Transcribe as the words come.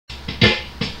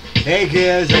Hey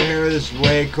kids, I'm here with this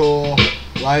way cool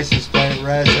license plate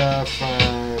Reza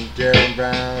from Darren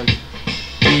Brown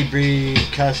DB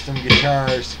Custom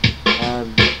Guitars.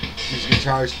 These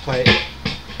guitars play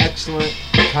excellent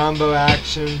combo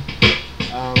action.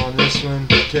 On this one in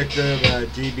particular,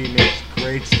 DB makes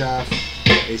great stuff.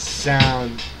 They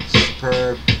sound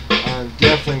superb.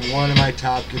 Definitely one of my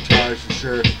top guitars for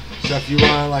sure. So if you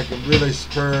want like a really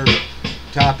superb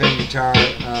top end guitar,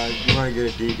 you want to get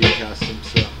a DB Custom.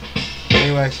 So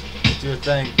anyways, let's do a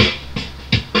thing.